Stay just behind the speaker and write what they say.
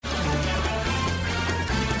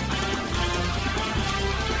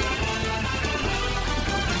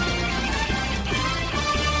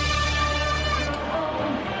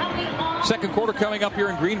Second quarter coming up here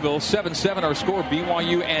in Greenville. 7-7 our score,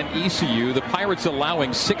 BYU and ECU. The Pirates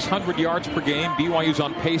allowing 600 yards per game. BYU's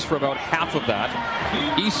on pace for about half of that.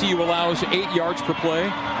 ECU allows 8 yards per play.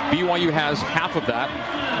 BYU has half of that.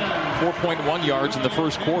 4.1 yards in the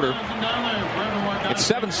first quarter. It's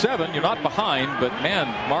 7-7. You're not behind, but man,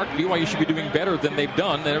 Mark, BYU should be doing better than they've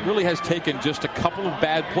done. And it really has taken just a couple of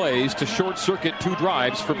bad plays to short-circuit 2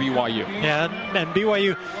 drives for BYU. Yeah, and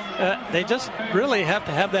BYU, they just really have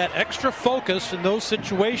to have that extra focus in those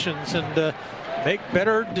situations and make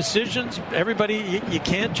better decisions. Everybody, you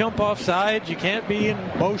can't jump off sides. You can't be in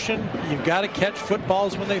motion. You've got to catch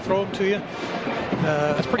footballs when they throw them to you.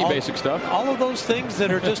 That's pretty basic stuff. All of those things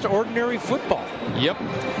that are just ordinary football. Yep.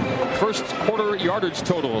 First quarter yardage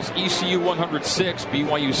totals. ECU 106,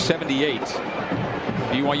 BYU 78.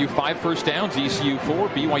 BYU 5 first downs, ECU 4.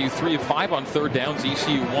 BYU 3 of 5 on third downs,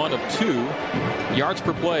 ECU 1 of 2. Yards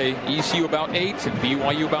per play, ECU about 8 and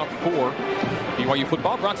BYU about 4. BYU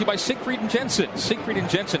football brought to you by Siegfried and Jensen. Siegfried and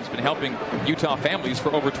Jensen's been helping Utah families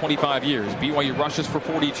for over 25 years. BYU rushes for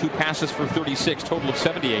 42, passes for 36, total of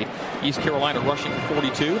 78. East Carolina rushing for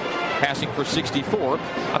 42, passing for 64,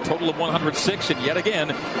 a total of 106. And yet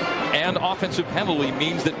again, an offensive penalty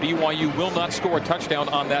means that BYU will not score a touchdown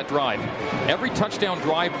on that drive. Every touchdown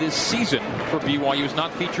drive this season for BYU has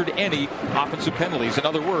not featured any offensive penalties. In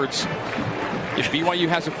other words, if BYU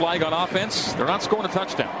has a flag on offense, they're not scoring a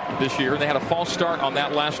touchdown this year. They had a false start on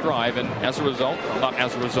that last drive, and as a result, well, not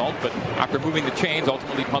as a result, but after moving the chains,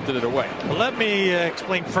 ultimately punted it away. Well, let me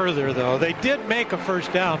explain further, though. They did make a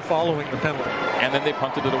first down following the penalty. And then they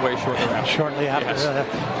punted it away shortly after. Shortly after.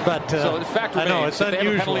 Yes. But so the fact remains, if they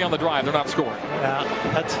have a penalty on the drive, they're not scoring. Yeah,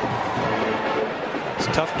 it's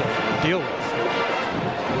tough to deal with.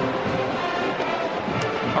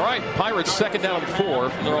 All right, Pirates second down and 4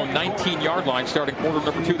 from their own 19-yard line. Starting quarter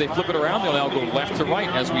number 2, they flip it around. They'll now go left to right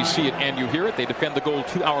as we see it and you hear it. They defend the goal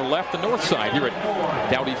to our left, the north side, here at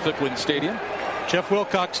Dowdy Ficklin Stadium. Jeff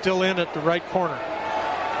Wilcox still in at the right corner.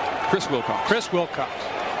 Chris Wilcox.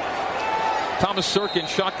 Thomas Sirk in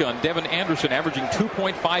shotgun. Devin Anderson averaging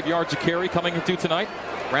 2.5 yards a carry coming into tonight.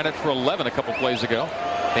 Ran it for 11 a couple plays ago.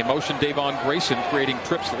 They motion Davon Grayson, creating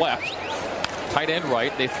trips left. Tight end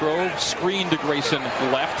right. They throw screen to Grayson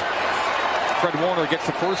left. Fred Warner gets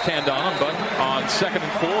the first hand on him, but on 2nd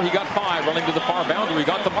and 4, he got 5 running to the far boundary.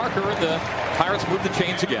 Got the marker, and the Pirates move the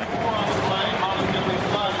chains again.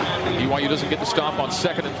 BYU doesn't get the stop on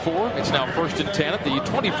 2nd and 4. It's now 1st and 10 at the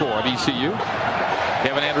 24 of ECU.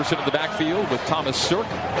 Devin Anderson in the backfield with Thomas Sirk.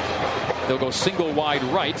 They'll go single wide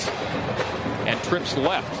right and trips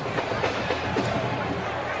left.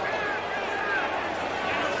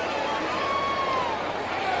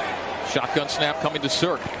 Shotgun snap coming to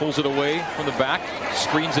Sirk. Pulls it away from the back.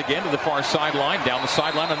 Screens again to the far sideline. Down the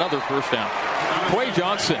sideline, another first down. Quay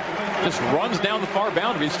Johnson just runs down the far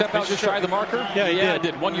boundary. Step out just shy of the marker? Yeah, it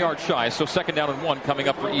did. 1 yard shy. So 2nd down and 1 coming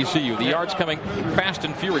up for ECU. The yards coming fast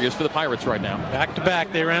and furious for the Pirates right now. Back to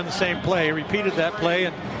back, they ran the same play, repeated that play,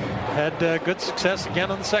 and had good success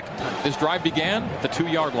again on the second time. This drive began at the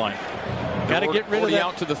 2-yard line. Got to get rid of that.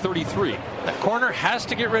 Out to the 33. That corner has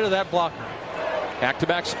to get rid of that blocker.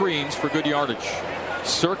 Back-to-back screens for good yardage.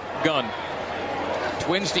 Sirk, gun.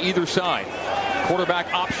 Twins to either side.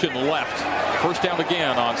 Quarterback option left. First down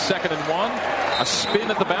again on 2nd and 1. A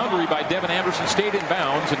spin at the boundary by Devin Anderson, stayed in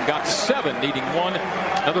bounds and got 7, needing 1.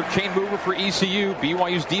 Another chain mover for ECU.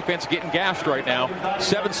 BYU's defense getting gashed right now.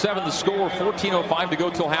 7-7 the score. 14:05 to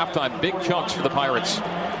go till halftime. Big chunks for the Pirates.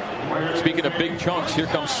 Speaking of big chunks, here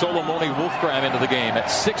comes Solomone Wolfgram into the game at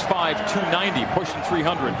 6'5", 290, pushing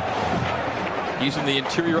 300. He's in the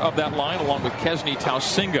interior of that line along with Kesni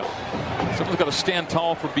Tausinga. Someone's got to stand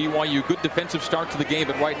tall for BYU. Good defensive start to the game,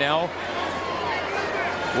 but right now,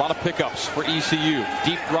 a lot of pickups for ECU.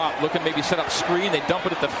 Deep drop, looking maybe set up screen. They dump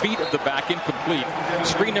it at the feet of the back, incomplete.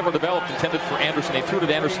 Screen never developed, intended for Anderson. They threw it at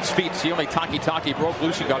Anderson's feet. Sione Takitaki broke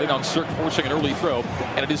loose and got in on Sirk, forcing an early throw,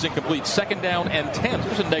 and it is incomplete. 2nd down and 10.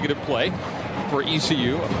 There's a negative play for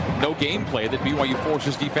ECU. No game play that BYU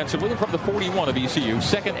forces defensively. And from the 41 of ECU,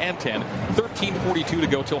 2nd and 10. 13:42 to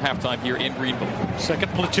go till halftime here in Greenville.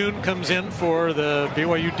 Second platoon comes in for the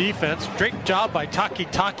BYU defense. Great job by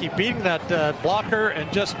Takitaki beating that blocker and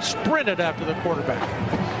just sprinted after the quarterback.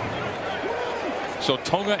 So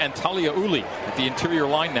Tonga and Talia Uli at the interior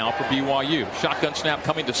line now for BYU. Shotgun snap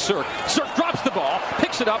coming to Sirk. Sirk drops the ball,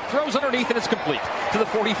 picks it up, throws underneath, and it's complete to the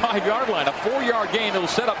 45-yard line. A 4-yard gain. It'll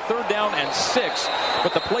set up 3rd down and 6.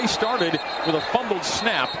 But the play started with a fumbled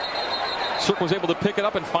snap. Sirk was able to pick it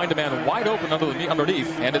up and find a man wide open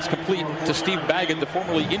underneath, and it's complete to Steve Baggett, the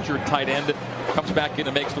formerly injured tight end comes back in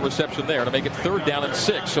and makes the reception there to make it 3rd down and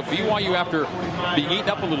 6. So BYU, after being eaten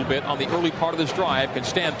up a little bit on the early part of this drive, can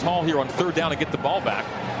stand tall here on 3rd down and get the ball back.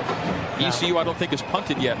 ECU, I don't think, has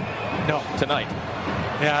punted yet tonight.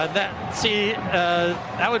 Yeah,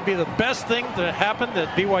 that would be the best thing to happen,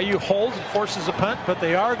 that BYU holds and forces a punt, but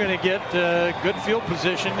they are going to get good field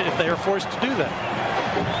position if they are forced to do that.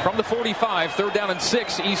 From the 45, 3rd down and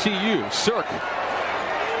 6, ECU. Sirk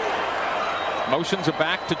motions a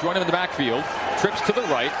back to join him in the backfield. Trips to the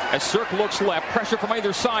right as Sirk looks left. Pressure from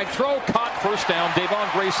either side. Throw caught. 1st down. Davon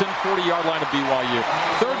Grayson, 40-yard line of BYU.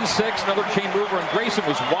 3rd and 6. Another chain mover, and Grayson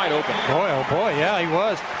was wide open. Boy, oh boy, yeah, he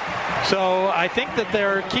was. So I think that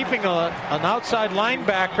they're keeping an outside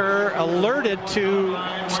linebacker alerted to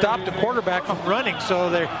stop the quarterback from running. So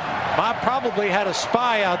they probably had a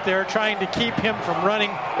spy out there trying to keep him from running,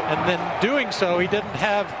 and then doing so, he didn't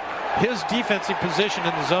have his defensive position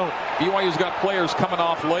in the zone. BYU's got players coming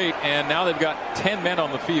off late, and now they've got 10 men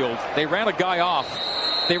on the field. They ran a guy off.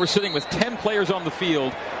 They were sitting with 10 players on the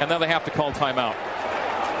field, and now they have to call timeout.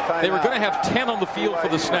 They were going to have 10 on the field for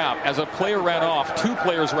the snap. As a player ran off, 2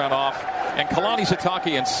 players ran off, and Kalani Sitake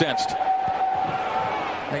incensed.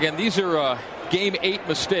 Again, these are game 8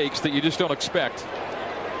 mistakes that you just don't expect.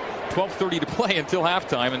 12:30 to play until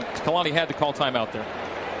halftime, and Kalani had to call timeout there.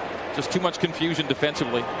 Just too much confusion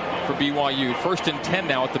defensively for BYU. 1st and 10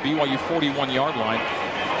 now at the BYU 41-yard line.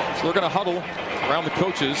 So they're going to huddle around the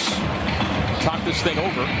coaches, talk this thing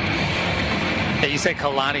over. Yeah, you said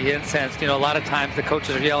Kalani incensed. A lot of times the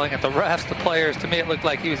coaches are yelling at the refs, the players. To me, it looked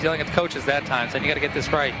like he was yelling at the coaches that time. So you got to get this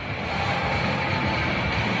right.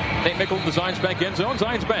 Nate Mickle in the Zions Bank end zone.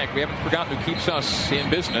 Zions Bank, we haven't forgotten who keeps us in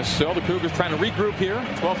business. So the Cougars trying to regroup here.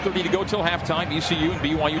 12:30 to go till halftime. ECU and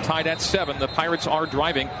BYU tied at 7. The Pirates are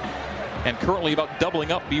driving and currently about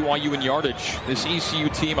doubling up BYU in yardage. This ECU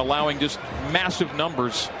team allowing just massive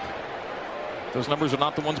numbers. Those numbers are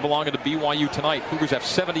not the ones belonging to BYU tonight. Cougars have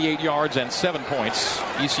 78 yards and 7 points.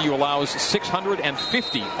 ECU allows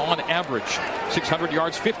 650 on average. 600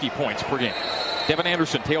 yards, 50 points per game. Devin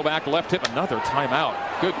Anderson, tailback, left hip, another timeout.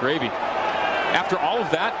 Good gravy. After all of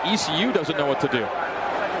that, ECU doesn't know what to do.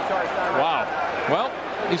 Wow. Well,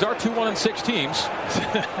 these are 2 1-6 teams.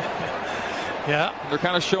 Yeah. They're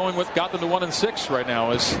kind of showing what got them to 1-6 right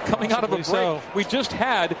now is coming out of a break. So. We just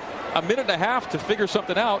had a minute and a half to figure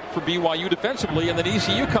something out for BYU defensively, and then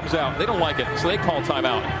ECU comes out. They don't like it, so they call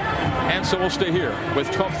timeout. And so we'll stay here with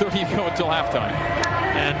 12:30 to go until halftime.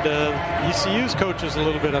 And ECU's coach is a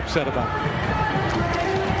little bit upset about it.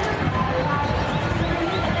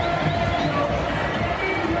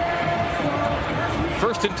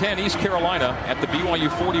 1st and 10, East Carolina at the BYU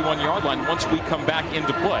 41-yard line once we come back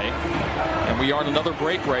into play. And we are in another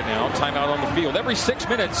break right now. Timeout on the field. Every 6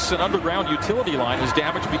 minutes, an underground utility line is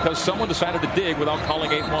damaged because someone decided to dig without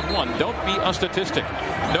calling 811. Don't be a statistic.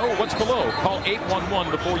 Know what's below. Call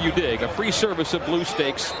 811 before you dig. A free service of Blue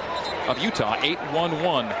Stakes of Utah,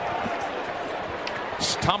 811.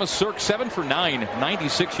 Thomas Sirk, 7 for 9,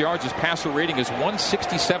 96 yards. His passer rating is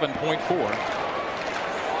 167.4.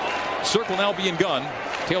 Sirk will now be in gun.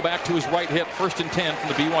 Tailback to his right hip. 1st and 10 from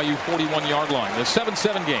the BYU 41-yard line. The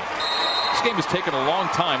 7-7 game. This game has taken a long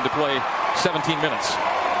time to play 17 minutes.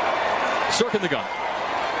 Sirk in the gun.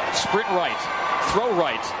 Sprint right. Throw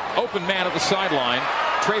right. Open man at the sideline.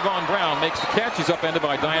 Trayvon Brown makes the catch. He's upended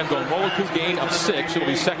by Dayan Gomoloku. Gain of 6. It'll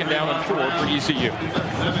be 2nd down and 4 for ECU.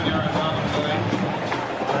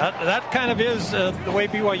 That kind of is the way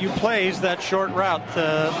BYU plays that short route.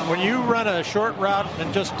 When you run a short route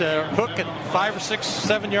and just hook at 5 or 6,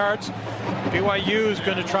 7 yards, BYU is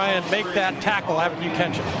going to try and make that tackle after you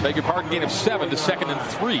catch it. Beg your pardon, gain of 7 to 2nd and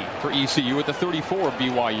 3 for ECU at the 34 of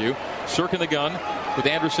BYU. Sirk in the gun with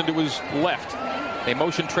Anderson to his left. They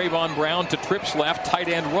motion Trayvon Brown to Tripp's left, tight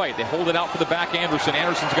end right. They hold it out for the back Anderson.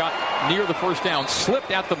 Anderson's got near the 1st down,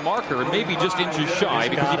 slipped at the marker, and maybe just inches shy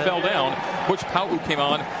because he fell down. Butch Pau'u came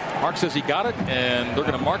on. Mark says he got it, and they're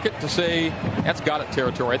going to mark it to say that's got it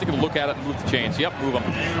territory. I think they'll look at it and move the chains. Yep, move them.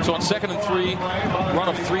 So on 2nd and 3, run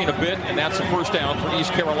of 3 in a bit, and that's the 1st down for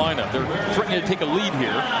East Carolina. They're threatening to take a lead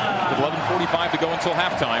here with 11:45 to go until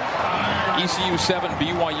halftime. ECU 7,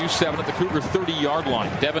 BYU 7 at the Cougar 30-yard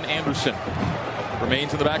line. Devin Anderson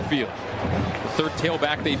remains in the backfield. The 3rd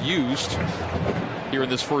tailback they've used here in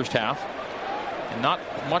this first half. And not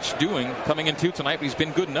much doing coming into tonight, but he's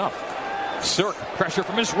been good enough. Sirk, pressure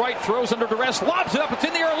from his right, throws under duress, lobs it up, it's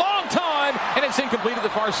in the air a long time, and it's incomplete at the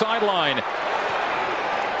far sideline.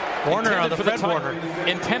 Warner on the Fred Warner.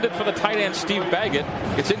 Intended for the tight end Steve Baggett.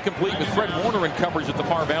 It's incomplete with Fred Warner in coverage at the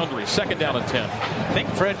far boundary. 2nd down and 10. I think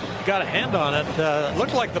Fred got a hand on it. It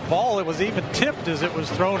looked like the ball, it was even tipped as it was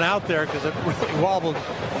thrown out there because it really wobbled.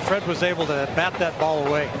 Fred was able to bat that ball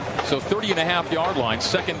away. So 30.5-yard line,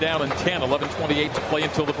 2nd down and 10, 11:28 to play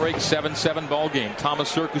until the break, 7-7 ball game. Thomas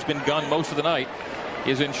Sirk, who's been gunned most of the night,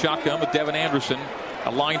 is in shotgun with Devin Anderson.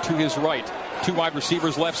 A line to his right. 2 wide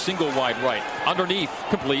receivers left, single wide right. Underneath,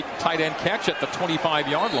 complete, tight end catch at the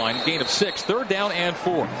 25-yard line, gain of 6, 3rd down and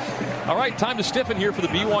 4. All right, time to stiffen here for the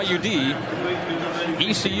BYU D.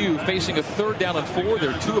 ECU facing a 3rd down and 4.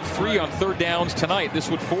 They're 2 of 3 on 3rd downs tonight. This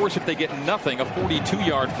would force, if they get nothing, a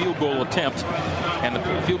 42-yard field goal attempt. And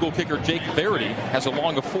the field goal kicker, Jake Verity, has a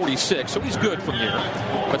long of 46, so he's good from here.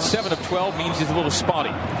 But 7 of 12 means he's a little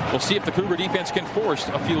spotty. We'll see if the Cougar defense can force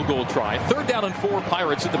a field goal try. 3rd down and 4,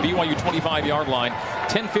 Pirates at the BYU 25-yard line.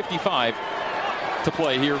 10:55 to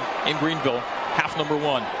play here in Greenville. Half number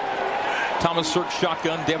 1. Thomas Sirk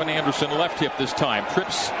shotgun. Devin Anderson left hip this time.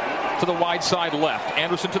 Trips to the wide side left.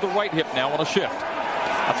 Anderson to the right hip now on a shift.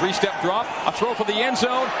 A 3-step drop. A throw for the end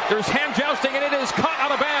zone. There's hand jousting, and it is caught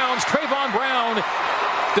out of bounds. Trayvon Brown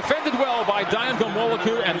defended well by Diane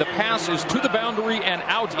Gomolaku, and the pass is to the boundary and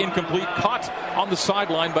out, incomplete. Caught on the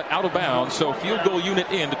sideline, but out of bounds. So field goal unit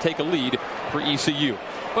in to take a lead for ECU.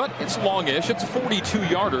 But it's longish. It's a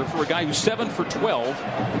 42-yarder for a guy who's 7 for 12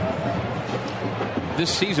 this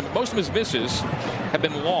season. Most of his misses have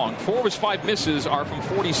been long. 4 of his 5 misses are from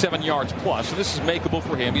 47 yards plus. So this is makeable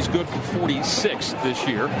for him. He's good from 46 this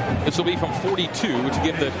year. This will be from 42 to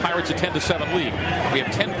give the Pirates a 10-7 lead. We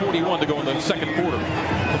have 10:41 to go in the second quarter.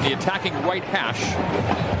 From the attacking right hash,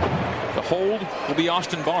 the hold will be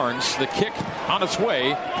Austin Barnes. The kick on its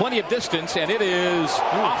way. Plenty of distance, and it is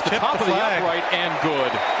off the top of the upright and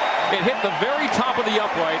good. It hit the very top of the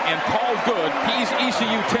upright and called good. Keys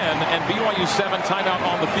ECU 10 and BYU 7. Timeout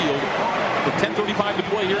on the field. With 10:35 to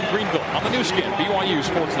play here in Greenville on the new skin, BYU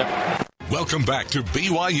Sports Network. Welcome back to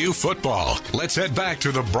BYU football. Let's head back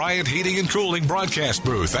to the Bryant Heating and Cooling broadcast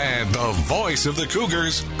booth and the voice of the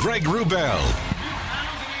Cougars, Greg Wrubell.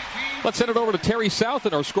 Let's send it over to Terry South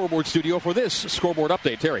in our scoreboard studio for this scoreboard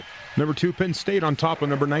update. Terry. Number 2, Penn State on top of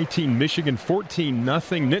number 19, Michigan, 14-0.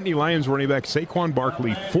 Nittany Lions running back Saquon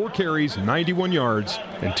Barkley, 4 carries, 91 yards,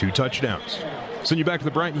 and 2 touchdowns. Send you back to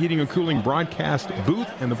the Bryant Heating and Cooling broadcast booth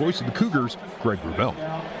and the voice of the Cougars, Greg Wrubell.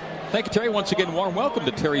 Thank you, Terry. Once again, warm welcome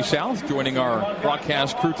to Terry South joining our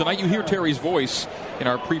broadcast crew tonight. You hear Terry's voice in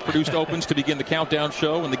our pre-produced opens to begin the countdown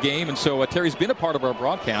show and the game. And so Terry's been a part of our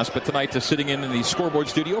broadcast, but tonight sitting in the scoreboard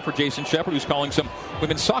studio for Jason Shepard, who's calling some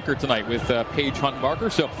women's soccer tonight with Paige Hunt-Barker.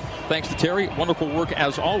 So thanks to Terry. Wonderful work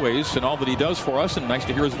as always and all that he does for us. And nice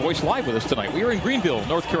to hear his voice live with us tonight. We are in Greenville,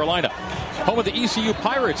 North Carolina, home of the ECU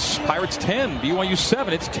Pirates. Pirates 10, BYU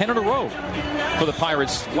 7. It's 10 in a row for the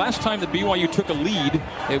Pirates. Last time that BYU took a lead,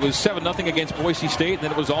 it was 7-0 against Boise State, and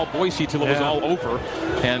then it was all Boise till it was all over.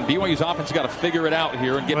 And BYU's offense has got to figure it out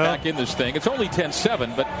here and get back in this thing. It's only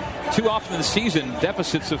 10-7, but too often in the season,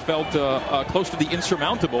 deficits have felt close to the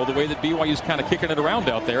insurmountable, the way that BYU's kind of kicking it around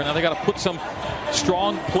out there. Now they got to put some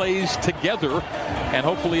strong plays together and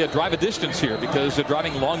hopefully drive a distance here, because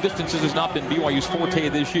driving long distances has not been BYU's forte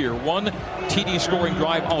this year. 1 TD scoring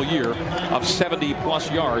drive all year of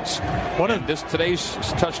 70-plus yards. Today's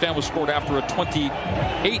touchdown was scored after a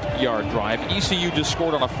 28-yard drive. ECU just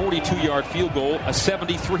scored on a 42-yard field goal, a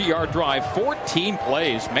 73-yard drive, 14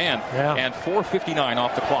 plays, and 4:59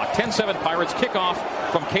 off the clock. 10-7 Pirates. Kickoff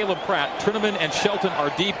from Caleb Pratt. Trineman and Shelton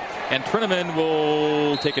are deep, and Trineman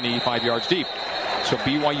will take a knee 5 yards deep. So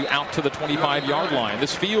BYU out to the 25-yard line.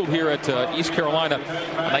 This field here at East Carolina,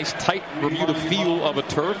 a nice tight Bermuda feel of a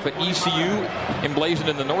turf. ECU emblazoned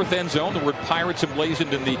in the north end zone. The word Pirates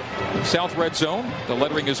emblazoned in the south red zone. The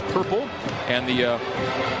lettering is purple, and the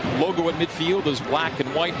logo at midfield is black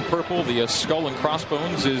and white and purple. The skull and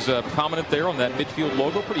crossbones is prominent there on that midfield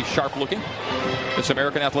logo. Pretty sharp looking. This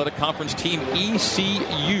American Athletic Conference team,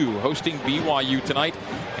 ECU, hosting BYU tonight.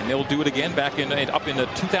 And they'll do it again up in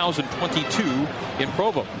 2022 in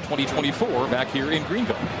Provo, 2024 back here in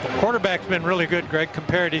Greenville. The quarterback's been really good, Greg,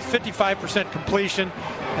 compared. He's 55% completion,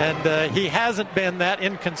 and he hasn't been that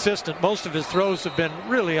inconsistent. Most of his throws have been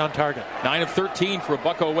really on target. 9 of 13 for a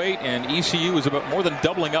 $108, and ECU is about more than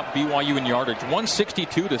doubling up BYU in yardage,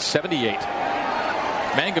 162 to 78.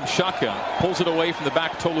 Mangum shotgun, pulls it away from the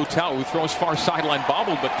back. Tolu Tau, who throws far sideline,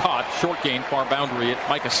 bobbled but caught. Short gain, far boundary at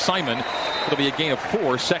Micah Simon. It'll be a gain of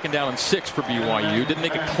 4, 2nd down and 6 for BYU. Didn't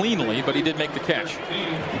make it cleanly, but he did make the catch.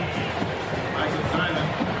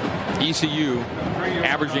 ECU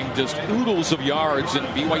averaging just oodles of yards, and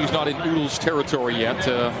BYU's not in oodles territory yet.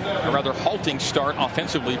 A rather halting start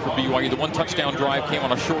offensively for BYU. The one touchdown drive came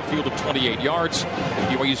on a short field of 28 yards.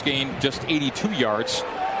 BYU's gained just 82 yards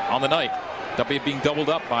on the night. Being doubled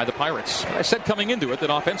up by the Pirates. I said coming into it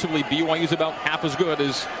that offensively BYU's about half as good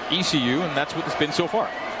as ECU, and that's what it's been so far.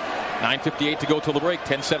 9:58 to go till the break.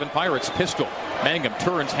 10-7 Pirates. Pistol. Mangum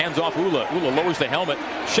turns, hands off Ula. Ula lowers the helmet,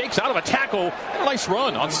 shakes out of a tackle. Nice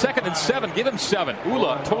run on 2nd and 7. Give him 7.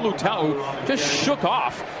 Ula Tolutau just shook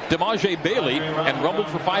off Demaje Bailey and rumbled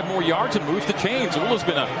for 5 more yards and moves the chains. Ula's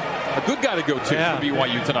been a good guy to go to for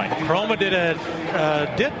BYU tonight. Croma did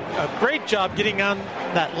a great job getting on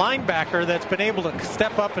that linebacker that's been able to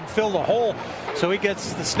step up and fill the hole. So he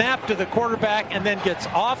gets the snap to the quarterback and then gets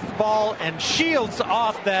off the ball and shields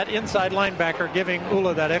off that inside linebacker, giving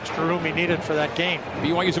Ula that extra room he needed for that game.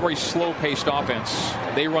 BYU's a very slow-paced offense.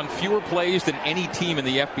 They run fewer plays than any team in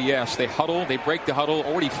the FBS. They huddle, they break the huddle.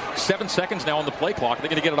 Already 7 seconds now on the play clock. They're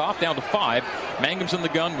going to get it off down to 5. Mangum's in the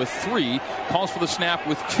gun with 3. Calls for the snap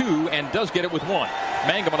with 2 and does get it with 1.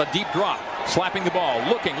 Mangum on a deep drop, slapping the ball,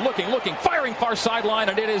 looking, firing far sideline,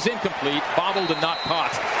 and it is incomplete, bobbled and not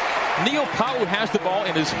caught. Neil Pau has the ball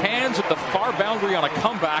in his hands at the far boundary on a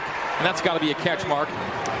comeback, and that's got to be a catch, Mark.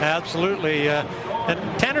 Absolutely.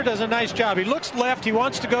 And Tanner does a nice job. He looks left. He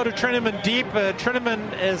wants to go to Treneman deep.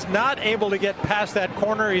 Treneman is not able to get past that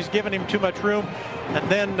corner. He's given him too much room. And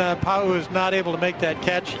then Pau is not able to make that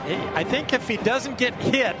catch. I think if he doesn't get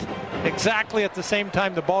hit exactly at the same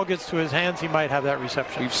time the ball gets to his hands, he might have that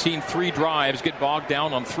reception. We've seen 3 drives get bogged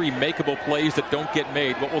down on 3 makeable plays that don't get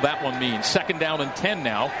made. What will that one mean? 2nd down and 10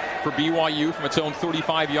 now for BYU from its own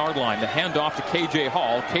 35-yard line. The handoff to KJ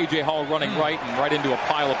Hall. KJ Hall running right and right into a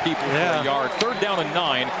pile of people for a yard. 3rd down and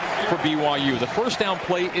 9 for BYU. The first down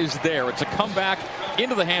play is there. It's a comeback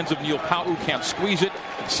into the hands of Neil Pau, who can't squeeze it.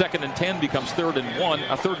 2nd and 10 becomes 3rd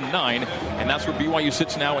and 9, and that's where BYU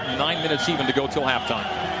sits now at 9 minutes even to go till halftime.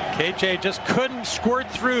 KJ just couldn't squirt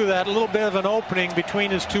through that little bit of an opening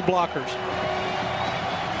between his 2 blockers.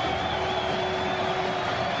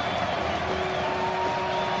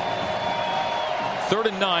 Third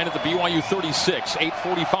and 9 at the BYU 36,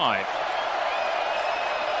 8:45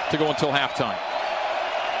 to go until halftime.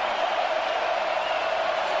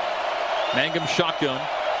 Mangum shotgun.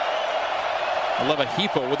 Aleva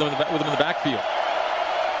Hifo with him in the backfield.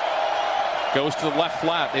 Goes to the left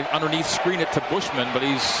flat. They underneath screen it to Bushman, but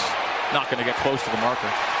he's not going to get close to the marker.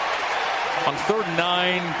 On 3rd and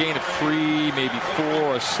 9, gain of 3, maybe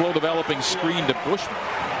 4, a slow developing screen to Bushman.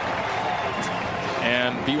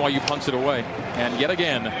 And BYU punts it away. And yet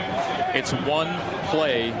again, it's one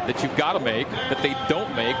play that you've got to make that they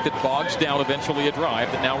don't make that bogs down eventually a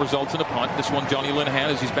drive that now results in a punt. This one, Johnny Linehan,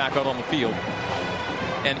 as he's back out on the field.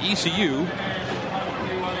 And ECU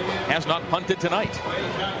has not punted tonight.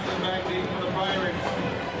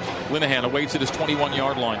 Linehan awaits at his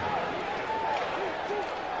 21-yard line.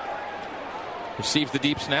 Receives the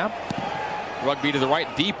deep snap. Rugby to the right,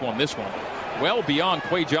 deep one, this one. Well beyond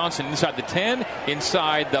Quay Johnson, inside the 10,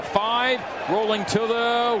 inside the 5, rolling to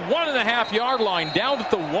the 1.5-yard line, down at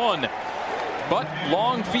the 1. But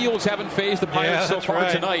long fields haven't phased the Pirates so far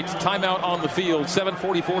tonight. Timeout on the field.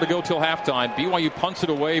 7:44 to go till halftime. BYU punts it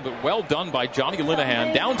away, but well done by Johnny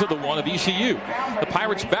Linehan. Down to the 1 of ECU. The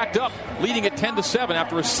Pirates backed up, leading at 10-7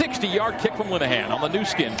 after a 60-yard kick from Linehan on the new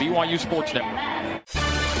skin, BYU Sports Network.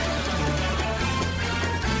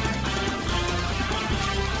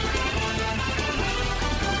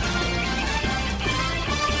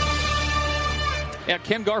 At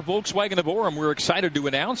Ken Garff Volkswagen of Orem, we're excited to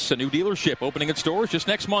announce a new dealership opening its doors just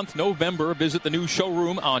next month, November. Visit the new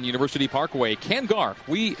showroom on University Parkway. Ken Garff,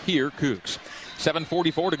 we hear Cougs.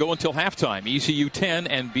 7:44 to go until halftime. ECU 10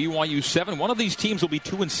 and BYU 7. One of these teams will be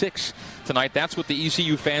 2-6 tonight. That's what the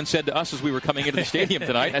ECU fan said to us as we were coming into the stadium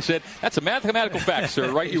tonight. I said, that's a mathematical fact, sir.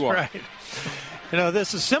 Right you are. Right. You know,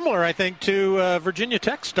 this is similar, I think, to Virginia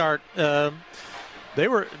Tech start.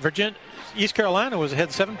 East Carolina was ahead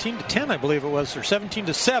 17-10, I believe it was, or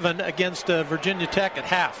 17-7 against Virginia Tech at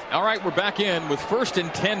half. All right, we're back in with 1st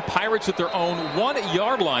and 10. Pirates at their own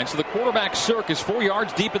 1-yard line. So the quarterback, Cirk, is 4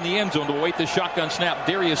 yards deep in the end zone to await the shotgun snap.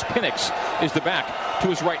 Darius Penix is the back to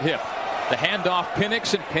his right hip. The handoff,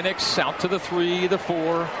 Penix, and Penix out to the 3, the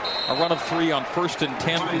 4. A run of 3 on 1st and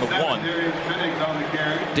 10 from the 1.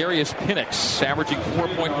 Darius Penix averaging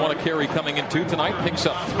 4.1 a carry coming in 2 tonight. Picks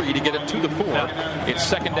up 3 to get it to the 4. It's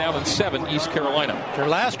 2nd down and 7, East Carolina. Their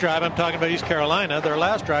last drive, I'm talking about East Carolina, their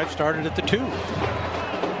last drive started at the 2.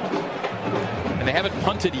 And they haven't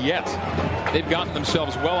punted yet. They've gotten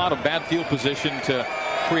themselves well out of bad field position to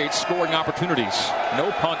create scoring opportunities.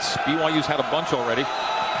 No punts. BYU's had a bunch already.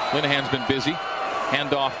 Linehan's been busy.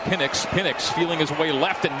 Handoff Penix. Penix feeling his way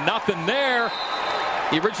left and nothing there.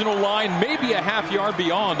 The original line maybe a half yard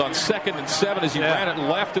beyond on 2nd and 7 as he ran it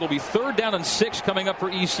left. It'll be 3rd down and 6 coming up for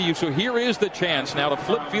ECU. So here is the chance now to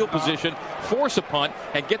flip field position, force a punt,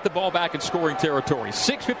 and get the ball back in scoring territory.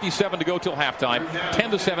 6:57 to go till halftime.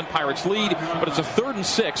 10-7 Pirates lead, but it's a 3rd and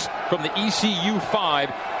 6 from the ECU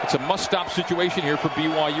 5. It's a must-stop situation here for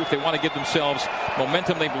BYU if they want to give themselves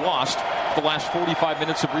momentum they've lost the last 45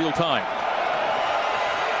 minutes of real time.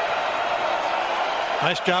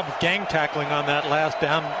 Nice job of gang tackling on that last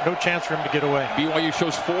down. No chance for him to get away. BYU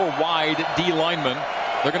shows 4 wide D linemen.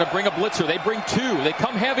 They're going to bring a blitzer. They bring 2. They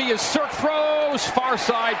come heavy as Sirk throws. Far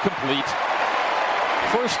side complete.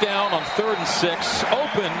 1st down on 3rd and 6.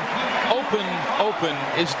 Open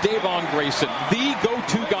is Davon Grayson, the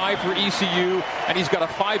go-to guy for ECU, and he's got a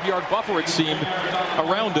 5-yard buffer, it seemed,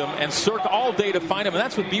 around him, and Sirk all day to find him, and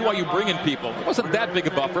that's with BYU bringing people. It wasn't that big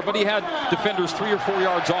a buffer, but he had defenders 3 or 4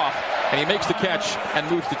 yards off, and he makes the catch and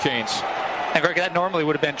moves the chains. And Greg, that normally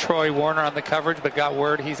would have been Troy Warner on the coverage, but got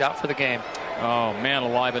word he's out for the game. Oh, man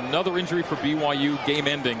alive. Another injury for BYU, game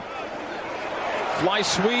ending. Fly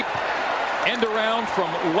sweep. End around from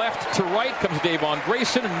left to right comes Davon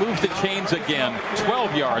Grayson and moves the chains again.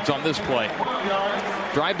 12 yards on this play.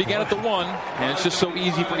 Drive began at the 1, and it's just so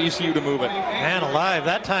easy for ECU to move it. Man alive.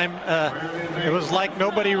 That time it was like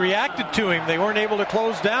nobody reacted to him. They weren't able to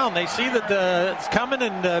close down. They see that it's coming,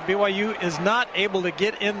 and BYU is not able to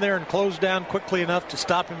get in there and close down quickly enough to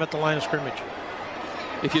stop him at the line of scrimmage.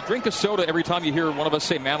 If you drink a soda every time you hear one of us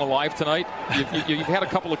say man alive tonight, you've had a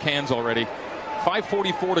couple of cans already.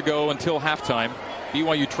 5:44 to go until halftime.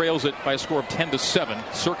 BYU trails it by a score of 10-7.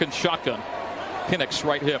 Sirkin shotgun. Penix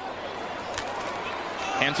right hip.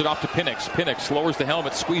 Hands it off to Penix. Penix lowers the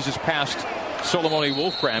helmet, squeezes past Solomone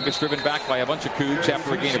Wolfram. Gets driven back by a bunch of Cougs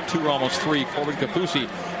after a gain of 2 or almost 3. Corbin Kafusi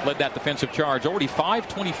led that defensive charge. Already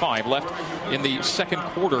 5:25 left in the second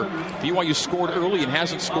quarter. BYU scored early and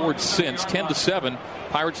hasn't scored since. 10-7.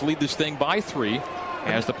 Pirates lead this thing by 3.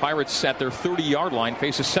 As the Pirates at their 30-yard line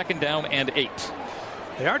face a 2nd down and 8.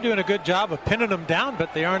 They are doing a good job of pinning them down,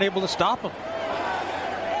 but they aren't able to stop them.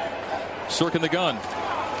 Sirk in the gun.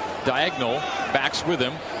 Diagonal. Backs with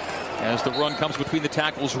him. As the run comes between the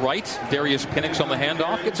tackles right. Darius Penix on the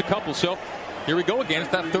handoff. Gets a couple. So here we go again. It's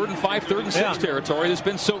that 3rd and 5, 3rd and 6 territory. It's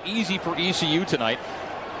been so easy for ECU tonight.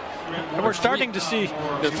 And we're starting to see.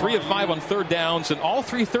 They're 3 of 5 on 3rd downs, and all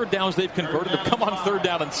 3 third downs they've converted have come on 3rd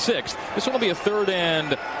down and 6. This one will be a 3rd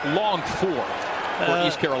and long 4 for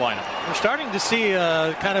East Carolina. We're starting to see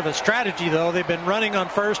kind of a strategy, though. They've been running on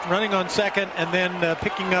 1st, running on 2nd, and then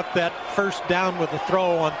picking up that 1st down with a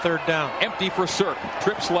throw on 3rd down. Empty for Sirk.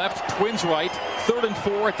 Trips left, twins right. 3rd and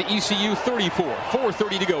 4 at the ECU 34.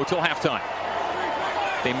 4:30 to go till halftime.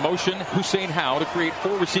 They motion Hussein Howe to create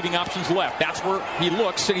 4 receiving options left. That's where he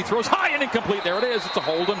looks, and he throws high and incomplete. There it is. It's a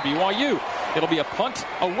hold on BYU. It'll be a punt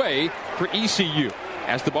away for ECU.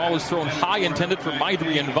 As the ball is thrown high, intended for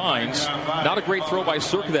Maidrian Vines. Not a great throw by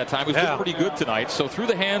Sirk that time. It was pretty good tonight. So through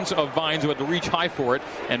the hands of Vines, who had to reach high for it,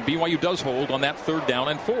 and BYU does hold on that 3rd down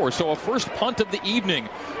and 4. So a first punt of the evening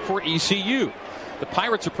for ECU. The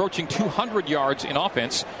Pirates approaching 200 yards in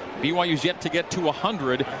offense. BYU's yet to get to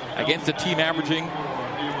 100 against a team averaging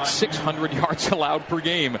 600 yards allowed per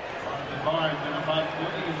game.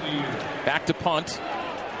 Back to punt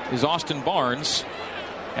is Austin Barnes,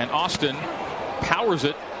 and Austin powers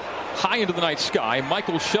it high into the night sky.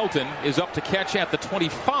 Michael Shelton is up to catch at the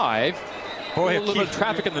 25. A little bit of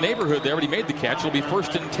traffic in the neighborhood there, but he made the catch. It'll be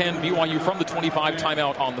 1st and 10 BYU from the 25,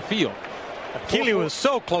 timeout on the field. Keeley was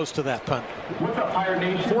so close to that punt.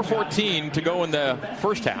 4:14 to go in the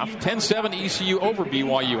first half. 10-7 ECU over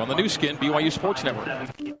BYU on the new skin, BYU Sports Network.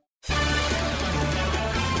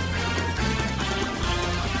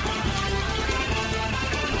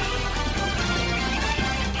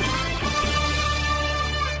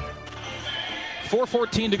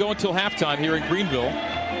 .414 to go until halftime here in Greenville.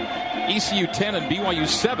 ECU 10 and BYU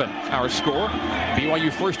 7, our score.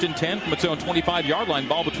 BYU 1st and 10 from its own 25-yard line.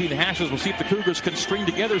 Ball between the hashes. We'll see if the Cougars can string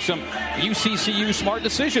together some UCCU smart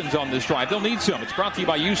decisions on this drive. They'll need some. It's brought to you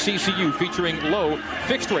by UCCU, featuring low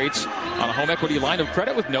fixed rates on a home equity line of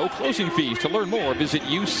credit with no closing fees. To learn more, visit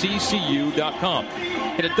UCCU.com.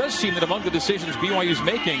 And it does seem that among the decisions BYU's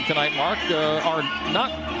making tonight, Mark, are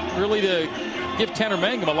not really to give Tanner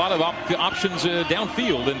Mangum a lot of options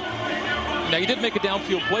downfield. And now, he did make a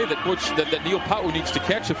downfield play that Neil Pau needs to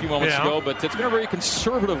catch a few moments ago, but it's been a very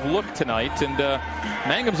conservative look tonight, and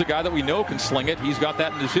Mangum's a guy that we know can sling it. He's got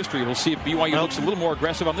that in his history. We'll see if BYU looks a little more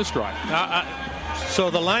aggressive on this drive. So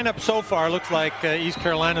the lineup so far looks like East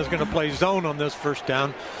Carolina is going to play zone on this first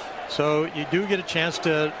down. So you do get a chance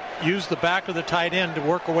to use the back of the tight end to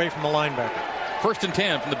work away from the linebacker. 1st and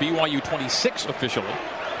 10 from the BYU 26 officially.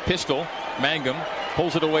 Pistol, Mangum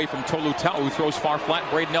pulls it away from Tolu Ta'u, throws far flat.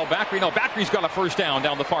 Braden El-Bakri. El-Bakri's got a first down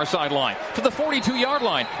the far sideline to the 42-yard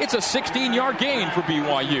line. It's a 16-yard gain for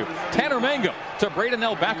BYU. Tanner Mangum to Braden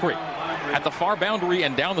El-Bakri at the far boundary,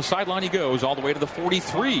 and down the sideline he goes all the way to the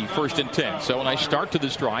 43. 1st and 10. So a nice start to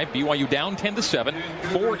this drive. BYU down 10-7,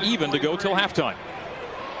 4 even to go till halftime.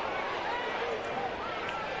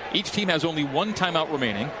 Each team has only one timeout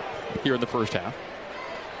remaining here in the first half.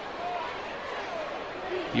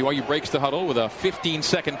 BYU breaks the huddle with a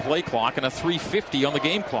 15-second play clock and a 3:50 on the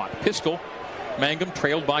game clock. Pistol, Mangum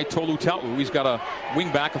trailed by Tolu Ta'u. He's got a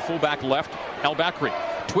wingback, a fullback left. El-Bakri.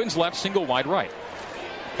 Twins left, single wide right.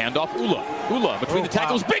 Handoff Ula. Ula between the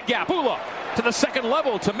tackles. Wow. Big gap. Ula to the second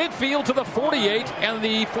level, to midfield, to the 48 and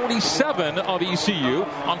the 47 of ECU.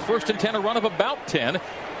 On 1st and 10, a run of about 10.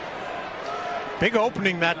 Big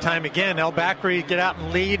opening that time again. El-Bakri get out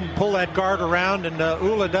and lead and pull that guard around, and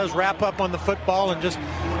Ula does wrap up on the football and just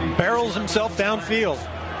barrels himself downfield.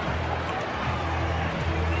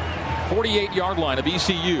 48-yard line of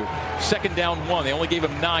ECU. 2nd down 1. They only gave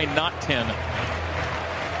him 9, not 10.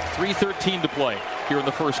 3:13 to play here in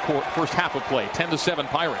the first half of play. 10-7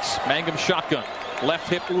 Pirates. Mangum shotgun. Left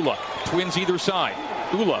hip Ula. Twins either side.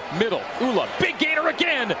 Ula, middle. Ula, big gainer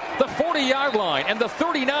again. The 40-yard line and the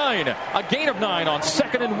 39. A gain of 9 on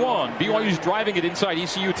 2nd and 1. BYU's driving it inside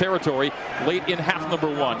ECU territory late in half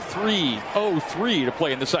number 1. 3:03 to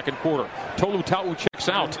play in the second quarter. Tolu Ta'u checks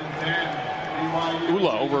out.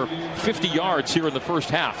 Ula over 50 yards here in the first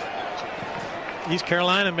half. East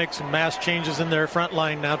Carolina makes some mass changes in their front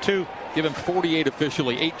line now, too. Give him 48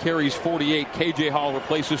 officially. 8 carries, 48. KJ Hall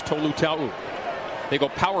replaces Tolu Ta'u. They go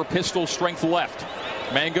power pistol, strength left.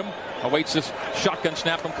 Mangum awaits this shotgun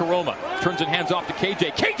snap from Karoma. Turns and hands off to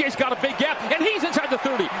KJ. KJ's got a big gap, and he's inside the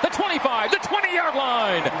 30, the 25, the 20-yard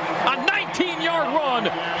line. A 19-yard run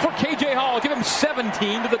for KJ Hall. Give him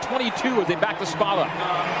 17 to the 22 as they back the spot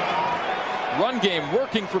up. Run game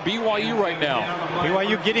working for BYU right now.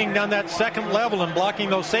 BYU getting down that second level and blocking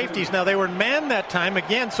those safeties. Now, they were man that time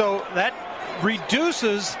again, so that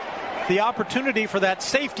reduces the opportunity for that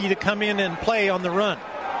safety to come in and play on the run.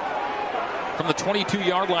 From the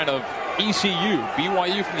 22-yard line of ECU,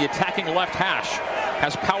 BYU from the attacking left hash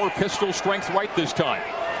has power pistol, strength right this time.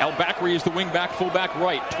 El-Bakri is the wingback, fullback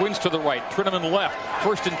right. Twins to the right, Trinnaman left.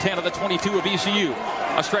 1st and 10 of the 22 of ECU.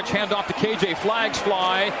 A stretch handoff to KJ. Flags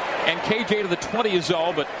fly, and KJ to the 20 is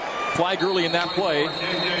all, but flag early in that play.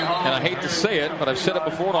 And I hate to say it, but I've said it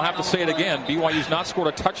before and I'll have to say it again. BYU's not scored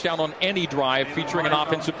a touchdown on any drive featuring an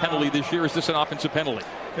offensive penalty this year. Is this an offensive penalty?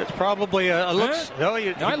 It's probably a looks. No,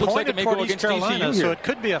 it looks like it may go against Carolina, ECU here. So it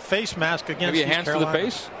could be a face mask against Maybe a hands to the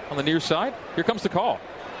face on the near side. Here comes the call.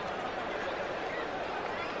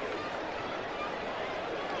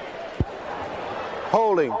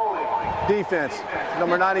 Holding. Defense.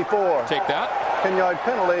 Number 94. Take that. 10-yard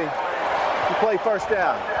penalty. You play 1st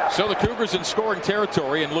down. So the Cougars in scoring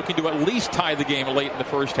territory and looking to at least tie the game late in the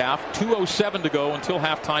first half. 2:07 to go until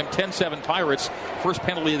halftime. 10-7 Pirates. First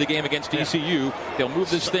penalty of the game against ECU. They'll move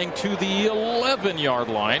this thing to the 11-yard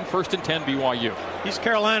line. 1st and 10 BYU. East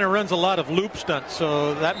Carolina runs a lot of loop stunts,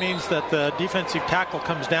 so that means that the defensive tackle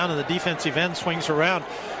comes down and the defensive end swings around.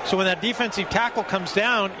 So when that defensive tackle comes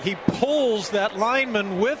down, he pulls that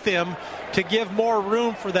lineman with him to give more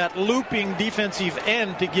room for that looping defensive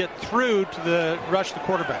end to get through to rush the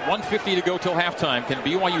quarterback. 1:50 to go till halftime. Can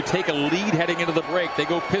BYU take a lead heading into the break? They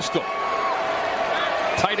go pistol.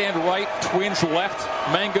 Tight end right, Twins left,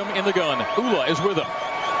 Mangum in the gun. Ula is with him.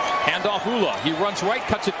 Handoff Ula. He runs right,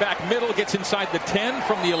 cuts it back middle, gets inside the 10.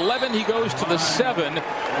 From the 11, he goes to the 7.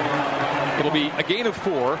 It'll be a gain of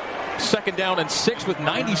 4. 2nd down and 6 with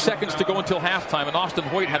 90 seconds to go until halftime, and Austin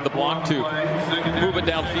Hoyt had the block to move it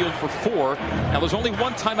downfield for 4. Now there's only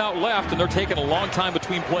one timeout left, and they're taking a long time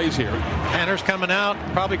between plays here. Tanner's coming out.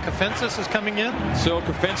 Probably Kafensis is coming in. So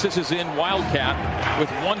Kafensis is in Wildcat with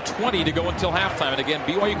 1:20 to go until halftime. And again,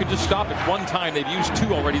 BYU can just stop at one time. They've used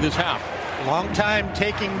 2 already this half. Long time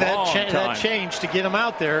taking that change to get him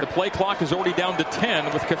out there. The play clock is already down to 10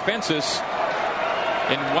 with Kafensis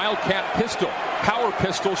in Wildcat pistol. Power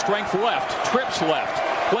pistol, strength left, trips left.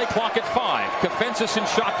 Play clock at 5. Kafensis in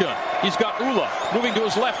shotgun. He's got Ula moving to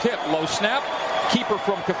his left hip. Low snap. Keeper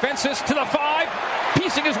from Kafensis to the 5.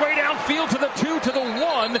 Piecing his way downfield to the 2, to the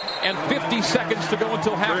 1. And 50 seconds to go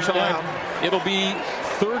until halftime. It'll be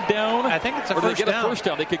 3rd down. I think it's a first down. Or they get down. a first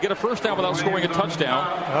down. They could get a first down without scoring a touchdown.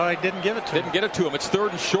 Oh, he didn't give it to him. Didn't get it to him. It's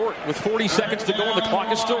 3rd and short with 40 seconds to go, and the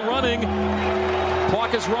clock is still running.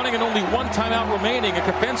 Clock is running and only one timeout remaining. And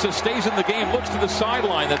Kafensa stays in the game, looks to the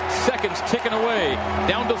sideline. The seconds ticking away.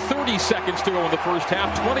 Down to 30 seconds to go in the first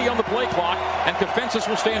half. 20 on the play clock. And Kafensa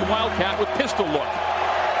will stay in Wildcat with pistol look.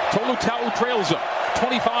 Tolu Tau trails him.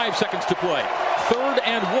 25 seconds to play. 3rd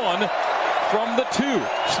and 1 from the 2.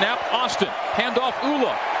 Snap Austin. Handoff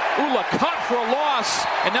Ula. Ula caught for a loss,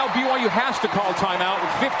 and now BYU has to call timeout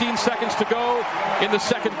with 15 seconds to go in the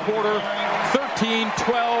second quarter. 13,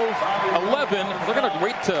 12, 11. They're going to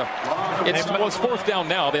wait to. It's 4th down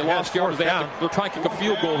now. They lost yards. They're trying to kick a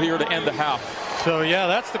field goal here to end the half. So, yeah,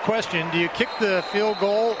 that's the question. Do you kick the field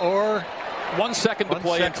goal or 1 second to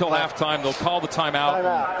play until halftime? They'll call the timeout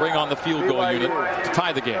and bring on the field goal unit to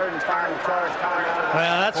tie the game.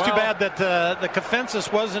 Well, that's too bad that the Kafensa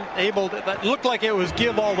wasn't able to. It looked like it was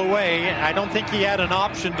give all the way. I don't think he had an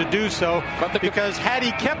option to do so, because had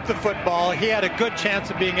he kept the football, he had a good chance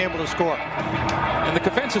of being able to score. And the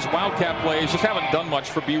Kafensa's Wildcat plays just haven't done much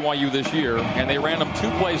for BYU this year, and they ran them 2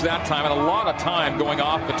 plays that time and a lot of time going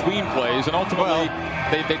off between plays, and ultimately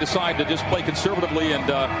they decide to just play conservatively and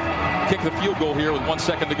kick the field goal here with 1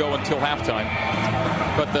 second to go until halftime.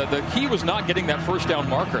 But the key was not getting that first down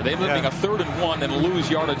marker. They ended up being a 3rd and 1 and lose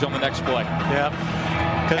yardage on the next play. Yeah.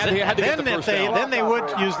 Then they would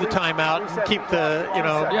use the timeout and keep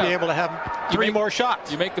be able to have 3 more shots.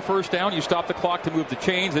 You make the first down, you stop the clock to move the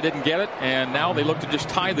chains. They didn't get it, and now they look to just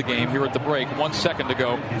tie the game here at the break. 1 second to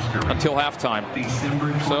go until halftime.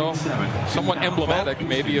 So somewhat emblematic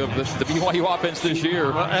maybe of the BYU offense this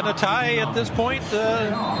year. And a tie at this point, is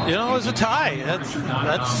a tie. That's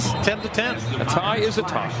 10-10. A tie is a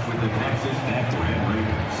tie.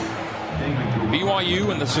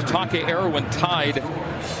 BYU in the Sitake era when tied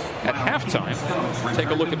at halftime. Take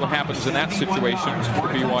a look at what happens in that situation for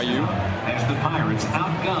BYU. As the Pirates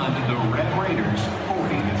outgunned the Red Raiders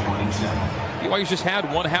 40-27. BYU's just had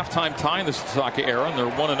one halftime tie in the Sitake era, and they're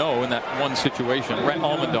 1-0 in that one situation. Rhett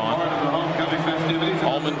Almond on.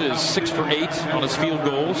 Almond is 6 for 8 on his field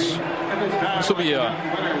goals. This will be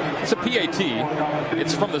it's a PAT.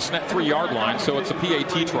 It's from the 3-yard line, so it's a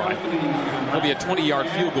PAT try. It'll be a 20-yard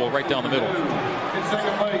field goal right down the middle.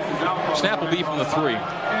 Snap will be from the 3.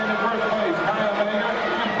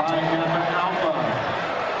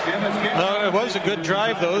 It was a good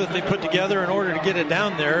drive, though, that they put together in order to get it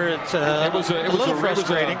down there. It was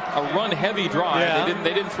frustrating. A run-heavy drive. Yeah.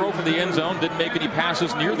 They didn't throw for the end zone, didn't make any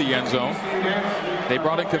passes near the end zone. They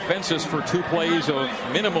brought in Kafensa for 2 plays of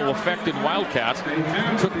minimal effect in Wildcat.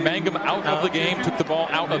 Took Mangum out of the game, took the ball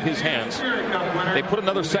out of his hands. They put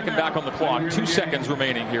another second back on the clock. 2 seconds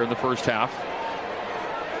remaining here in the first half.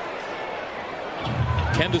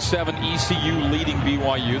 10-7 ECU leading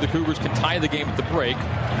BYU. The Cougars can tie the game at the break.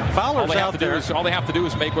 Fowler's out there. All they have to do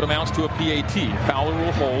is make what amounts to a PAT. Fowler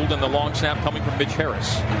will hold, and the long snap coming from Mitch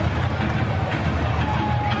Harris.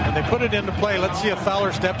 And they put it into play. Let's see if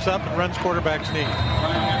Fowler steps up and runs quarterback sneak.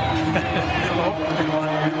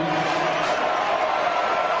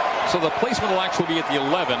 So the placement will actually be at the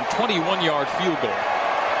 11, 21-yard field goal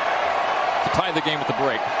to tie the game at the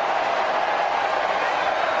break.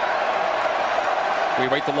 We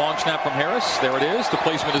wait the long snap from Harris. There it is. The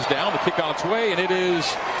placement is down. The kick on its way, and it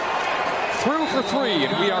is through for 3,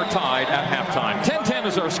 and we are tied at halftime. 10-10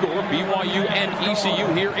 is our score. BYU and ECU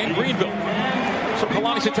here in Greenville. So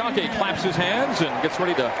Kalani Sitake claps his hands and gets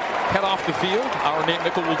ready to head off the field. Our Nate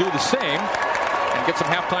Mickle will do the same and get some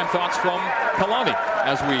halftime thoughts from Kalani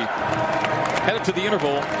as we headed to the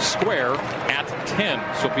interval square at 10.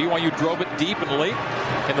 So BYU drove it deep and late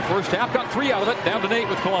in the first half. Got 3 out of it. Down to Nate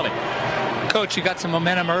with Kalani. Coach, you got some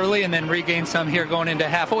momentum early and then regained some here going into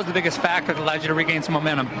half. What was the biggest factor that allowed you to regain some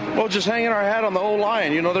momentum? Well, just hanging our hat on the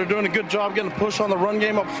O-line. They're doing a good job getting a push on the run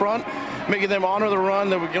game up front, making them honor the run.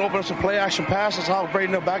 Then we can open up some play-action passes. How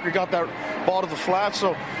Braden O'Backer got that ball to the flat.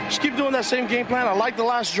 So just keep doing that same game plan. I like the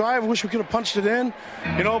last drive. Wish we could have punched it in,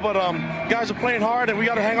 but guys are playing hard, and we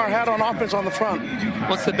got to hang our hat on offense on the front.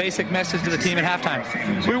 What's the basic message to the team at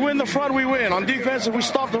halftime? We win the front, we win. On defense, if we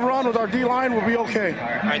stop the run with our D-line, we'll be okay.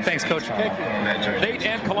 All right, thanks, Coach. Nate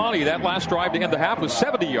and Kalani, that last drive to end the half was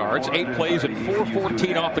 70 yards, 8 plays and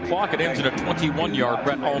 4:14 off the clock. It ends in a 21-yard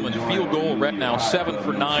Rhett Almond field goal. Rhett now 7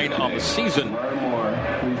 for 9 on the season.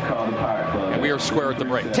 And we are square at the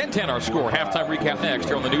break. 10-10 our score. Halftime recap next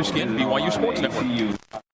here on the new skin BYU Sports Network.